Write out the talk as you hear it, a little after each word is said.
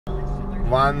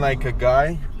one like a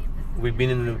guy. We've been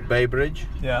in the Bay Bridge.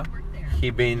 Yeah.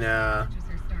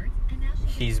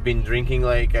 He's been drinking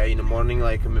like in the morning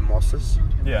like mimosas.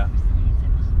 Yeah.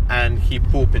 And he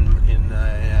poop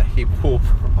he poop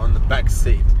on the back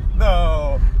seat.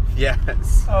 No.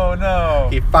 Yes. Oh no.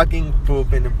 He fucking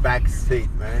poop in the back seat,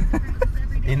 man.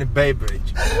 In the Bay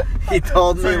Bridge. He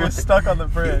told So me you're stuck on the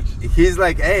bridge. He's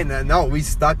like, hey, no, we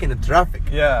stuck in the traffic.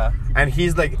 Yeah. And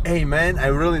he's like, hey man, I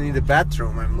really need a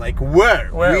bathroom. I'm like,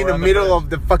 where? We're in the middle of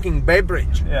the fucking Bay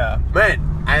Bridge. Yeah.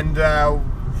 Man, and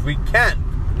we can't.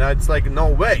 No, it's like, no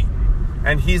way.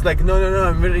 And he's like, no,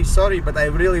 I'm really sorry, but I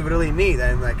really need.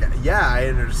 I'm like, yeah, I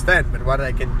understand, but what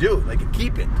I can do, like,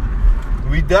 keep it.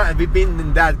 We've been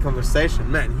in that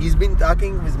conversation, man. He's been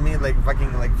talking with me like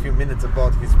fucking like few minutes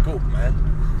about his poop, man.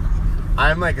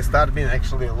 I'm like start being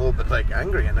actually a little bit like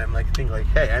angry, and I'm like thinking like,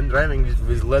 hey, I'm driving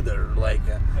with leather like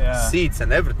seats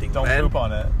and everything. Don't man. poop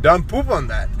on it. Don't poop on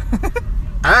that.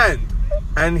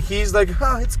 and he's like,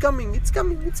 oh, it's coming.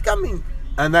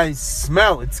 And I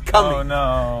smell it's coming.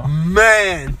 Oh no,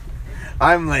 man.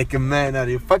 I'm like, man, are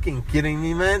you fucking kidding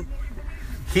me, man?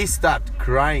 He stopped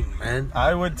crying, man.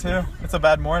 I would too. It's a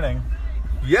bad morning.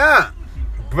 Yeah.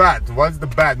 But what's the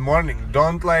bad morning?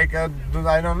 Don't like, I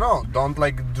don't know. Don't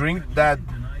like drink that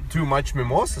too much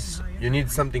mimosas. You need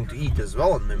something to eat as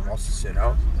well in mimosas, you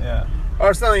know? Yeah.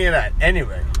 Or something like that.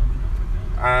 Anyway,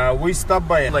 we stopped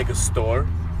by like a store.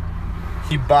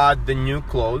 He bought the new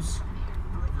clothes.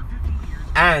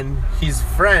 And his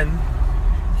friend,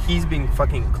 he's been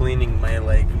fucking cleaning my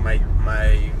like,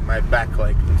 my back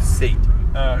like the seat.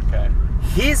 Okay.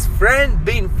 His friend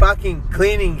been fucking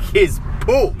cleaning his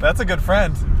poop. That's a good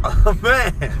friend. Oh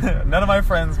man. None of my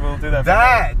friends will do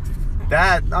that.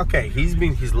 Okay, he's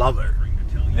been his lover.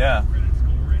 Yeah.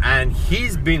 And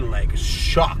he's been like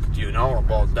shocked, you know,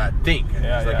 about that thing. And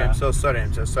he's like, I'm so sorry.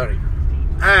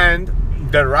 And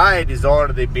the ride is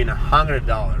already been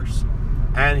 $100.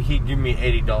 And he give me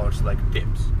 $80 like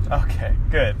tips. Okay,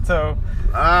 good. So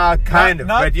kind of.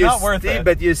 Not But you worth it.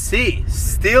 But you see,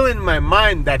 still in my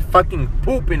mind that fucking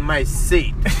poop in my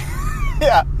seat.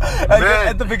 Yeah.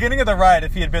 At the beginning of the ride,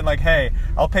 if he had been like, hey,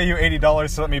 I'll pay you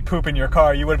 $80 to let me poop in your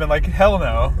car, you would have been like, hell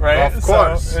no, right? Of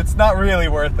course. So it's not really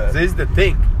worth it. This is the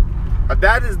thing. But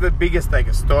that is the biggest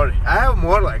like story. I have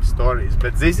more like stories,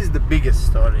 but this is the biggest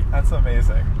story. That's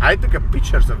amazing. I took a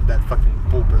pictures of that fucking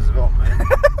poop as well, man.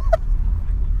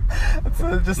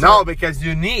 Because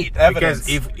you need evidence.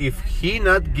 Because if he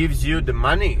not gives you the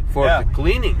money for the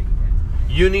cleaning,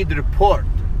 you need the report.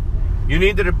 You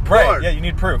need the report. Right, yeah, you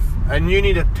need proof. And you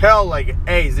need to tell like,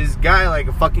 hey, this guy like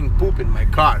a fucking poop in my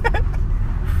car.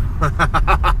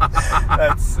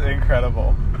 That's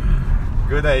incredible.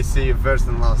 Good I see you first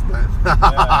and last time.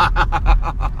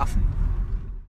 Yeah.